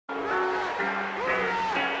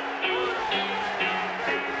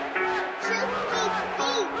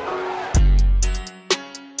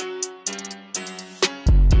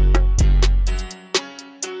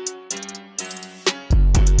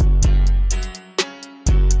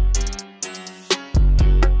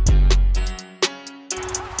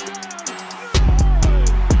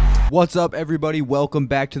What's up, everybody? Welcome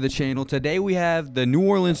back to the channel. Today we have the New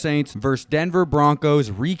Orleans Saints versus Denver Broncos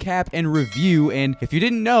recap and review. And if you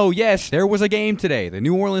didn't know, yes, there was a game today. The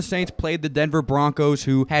New Orleans Saints played the Denver Broncos,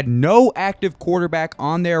 who had no active quarterback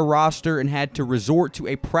on their roster and had to resort to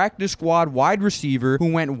a practice squad wide receiver who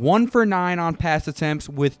went 1 for 9 on pass attempts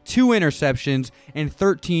with 2 interceptions and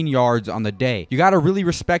 13 yards on the day. You got to really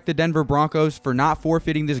respect the Denver Broncos for not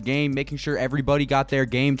forfeiting this game, making sure everybody got their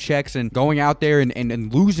game checks and going out there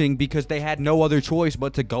and losing, because they had no other choice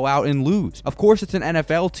but to go out and lose. Of course, it's an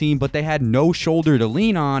NFL team, but they had no shoulder to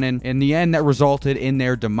lean on, and in the end, that resulted in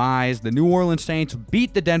their demise. The New Orleans Saints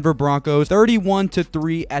beat the Denver Broncos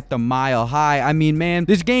 31-3 at the Mile High. I mean, man,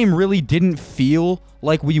 this game really didn't feel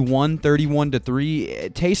like we won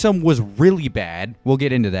 31-3. Taysom was really bad. We'll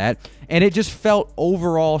get into that. And it just felt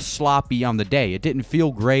overall sloppy on the day. It didn't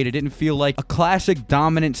feel great. It didn't feel like a classic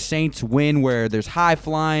dominant Saints win where there's high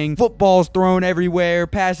flying, footballs thrown everywhere,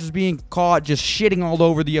 passes being caught, just shitting all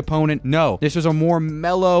over the opponent. No, this was a more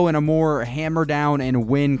mellow and a more hammer down and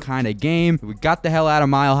win kind of game. We got the hell out of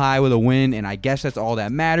Mile High with a win, and I guess that's all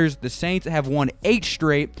that matters. The Saints have won 8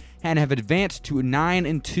 straight and have advanced to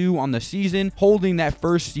 9-2 on the season, holding that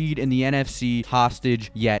first seed in the NFC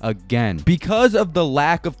hostage yet again. Because of the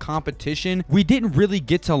lack of competition, we didn't really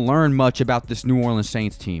get to learn much about this New Orleans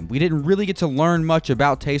Saints team. We didn't really get to learn much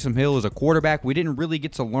about Taysom Hill as a quarterback. We didn't really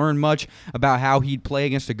get to learn much about how he'd play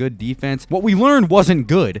against a good defense. What we learned wasn't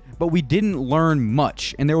good, but we didn't learn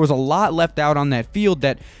much, and there was a lot left out on that field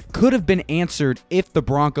that could have been answered if the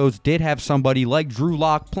Broncos did have somebody like Drew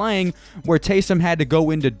Lock playing, where Taysom had to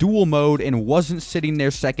go into dual mode and wasn't sitting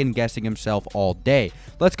there second guessing himself all day.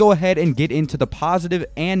 Let's go ahead and get into the positive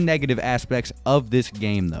and negative aspects of this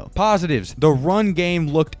game, though. Positives: the run game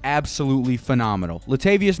looked absolutely phenomenal.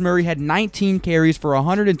 Latavius Murray had 19 carries for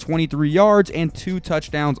 123 yards and 2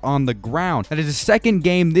 touchdowns on the ground. That is his second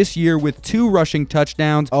game this year with 2 rushing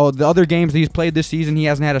touchdowns. Oh, the other games that he's played this season, he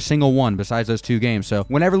hasn't had a single one besides those 2 games. So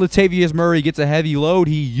whenever Latavius Murray gets a heavy load,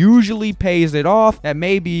 he usually pays it off. That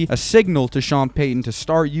may be a signal to Sean Payton to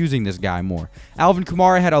start using this guy more. Alvin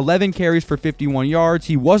Kamara had 11 carries for 51 yards.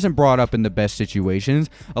 He wasn't brought up in the best situations.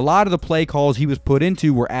 A lot of the play calls he was put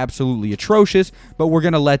into were absolutely atrocious, but we're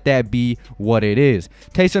going to let that be what it is.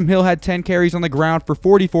 Taysom Hill had 10 carries on the ground for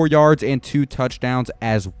 44 yards and 2 touchdowns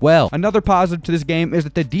as well. Another positive to this game is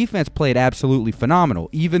that the defense played absolutely phenomenal,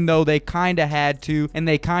 even though they kind of had to and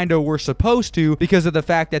they kind of were supposed to because of the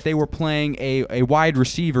fact that they were playing a wide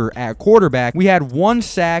receiver at quarterback. We had 1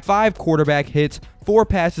 sack, 5 quarterback hits, 4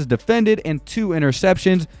 passes defended, and 2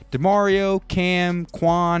 interceptions. DeMario, Cam,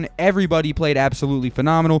 Quan, everybody played absolutely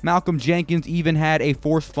phenomenal. Malcolm Jenkins even had a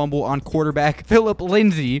forced fumble on quarterback Philip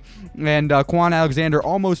Lindsay, and Quan Alexander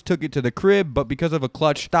almost took it to the crib, but because of a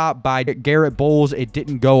clutch stop by Garrett Bowles, it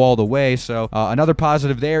didn't go all the way. So another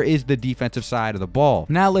positive there is the defensive side of the ball.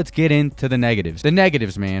 Now let's get into the negatives. The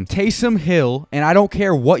negatives, man. Taysom Hill, and I don't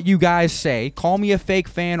care what you guys say, call me a fake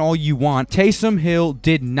fan all you want, Taysom Hill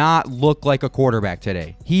did not look like a quarterback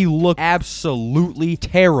today. He looked absolutely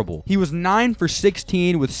terrible. He was 9 for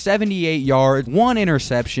 16 with 78 yards, 1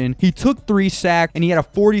 interception. He took 3 sacks, and he had a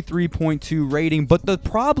 43.2 rating. But the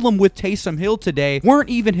problem with Taysom Hill today weren't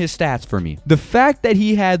even his stats for me. The fact that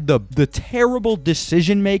he had the terrible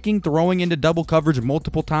decision-making, throwing into double coverage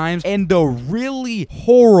multiple times, and the really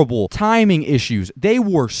horrible timing issues, they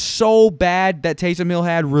were so bad that Taysom Hill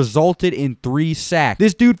had resulted in 3 sacks.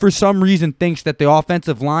 This dude, for some reason, thinks that the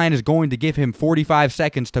offensive line is going to give him 45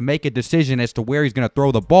 seconds to make a decision as to where he's going to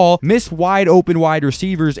throw the ball, miss wide open wide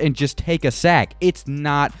receivers, and just take a sack. It's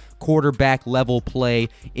not quarterback level play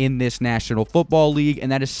in this National Football League,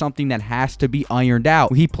 and that is something that has to be ironed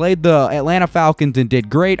out. He played the Atlanta Falcons and did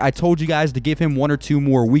great. I told you guys to give him 1 or 2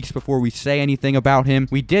 more weeks before we say anything about him.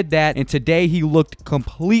 We did that, and today he looked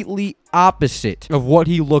completely opposite of what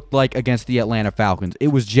he looked like against the Atlanta Falcons. It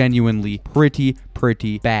was genuinely pretty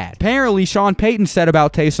bad. Apparently, Sean Payton said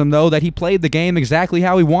about Taysom, though, that he played the game exactly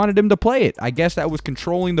how he wanted him to play it. I guess that was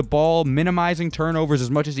controlling the ball, minimizing turnovers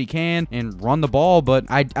as much as he can, and run the ball, but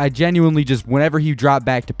I genuinely just, whenever he dropped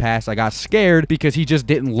back to pass, I got scared because he just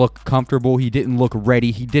didn't look comfortable. He didn't look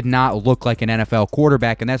ready. He did not look like an NFL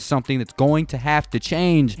quarterback, and that's something that's going to have to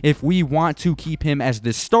change if we want to keep him as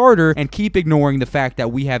the starter and keep ignoring the fact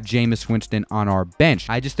that we have Jameis Jameis Winston on our bench.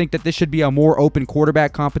 I just think that this should be a more open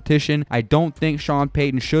quarterback competition. I don't think Sean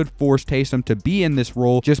Payton should force Taysom to be in this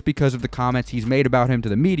role just because of the comments he's made about him to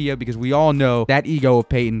the media, because we all know that ego of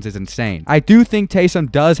Payton's is insane. I do think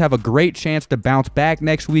Taysom does have a great chance to bounce back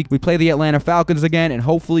next week. We play the Atlanta Falcons again, and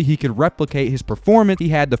hopefully he could replicate his performance he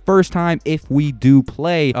had the first time if we do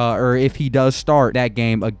play, or if he does start that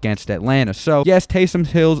game against Atlanta. So yes, Taysom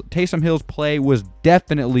Hill's play was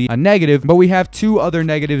definitely a negative, but we have two other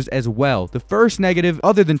negatives as well. The first negative,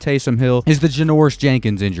 other than Taysom Hill, is the Janoris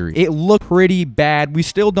Jenkins injury. It looked pretty bad. We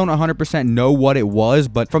still don't 100% know what it was,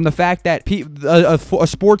 but from the fact that a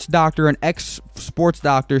sports doctor, an ex-sports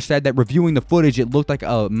doctor, said that reviewing the footage, it looked like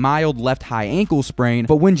a mild left high ankle sprain,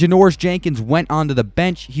 but when Janoris Jenkins went onto the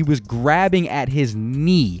bench, he was grabbing at his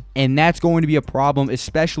knee, and that's going to be a problem,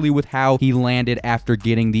 especially with how he landed after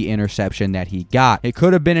getting the interception that he got. It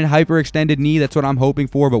could have been a hyperextended knee. That's what I'm hoping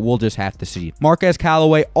for, but we'll just have to see. Marquez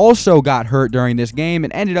Callaway also got hurt during this game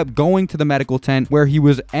and ended up going to the medical tent, where he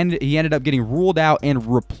ended up getting ruled out and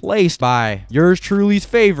replaced by yours truly's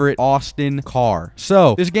favorite, Austin Carr.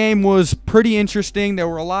 So this game was pretty interesting. There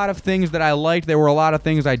were a lot of things that I liked. There were a lot of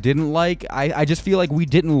things I didn't like. I just feel like we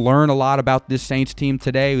didn't learn a lot about this Saints team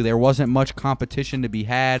today. There wasn't much competition to be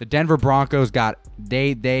had. The Denver Broncos got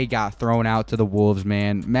thrown out to the Wolves,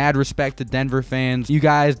 man. Mad respect to Denver fans. You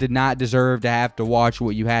guys did not deserve to have to watch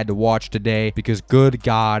what you had to watch today, because good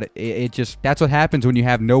God, it just, that's what happens when you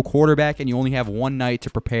have no quarterback and you only have one night to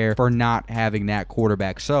prepare for not having that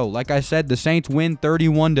quarterback. So like I said, the Saints win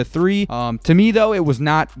 31-3. To me though, it was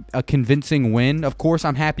not a convincing win. Of course,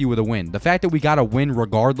 I'm happy with a win. The fact that we got a win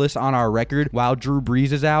regardless on our record while Drew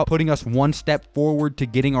Brees is out, putting us one step forward to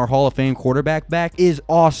getting our Hall of Fame quarterback back, is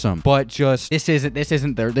awesome. But just this isn't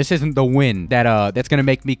the win that's gonna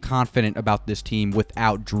make me confident about this team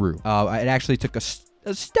without Drew. It actually took a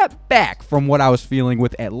step back from what I was feeling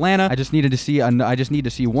with Atlanta. I just need to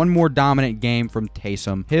see one more dominant game from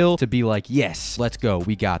Taysom Hill to be like, yes, let's go,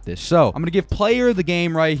 we got this. So I'm gonna give player of the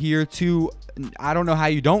game right here to, I don't know how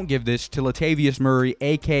you don't give this to Latavius Murray,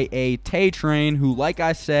 aka Tay Train, who, like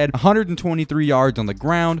I said, 123 yards on the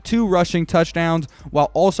ground, 2 rushing touchdowns,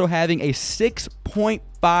 while also having a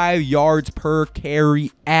 6.5 yards per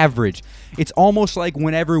carry average. It's almost like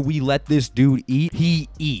whenever we let this dude eat, he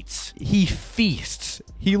eats. He feasts.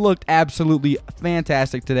 He looked absolutely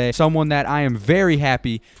fantastic today. Someone that I am very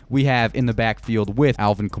happy we have in the backfield with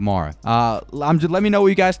Alvin Kamara. Let me know what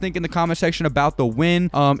you guys think in the comment section about the win.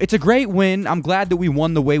 It's a great win. I'm glad that we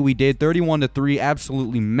won the way we did. 31-3,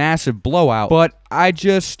 absolutely massive blowout. But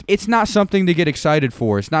it's not something to get excited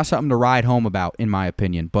for. It's not something to ride home about, in my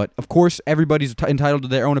opinion. But of course, everybody's entitled to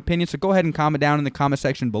their own opinion. So go ahead and comment down in the comment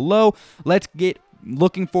section below. Let's get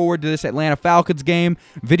looking forward to this Atlanta Falcons game.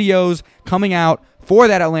 Videos coming out for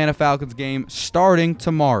that Atlanta Falcons game starting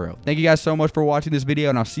tomorrow. Thank you guys so much for watching this video,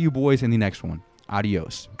 and I'll see you boys in the next one.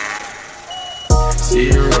 Adios.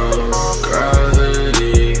 Zero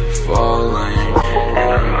gravity falling.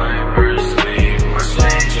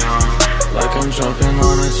 Like I'm jumping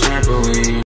on a trampoline.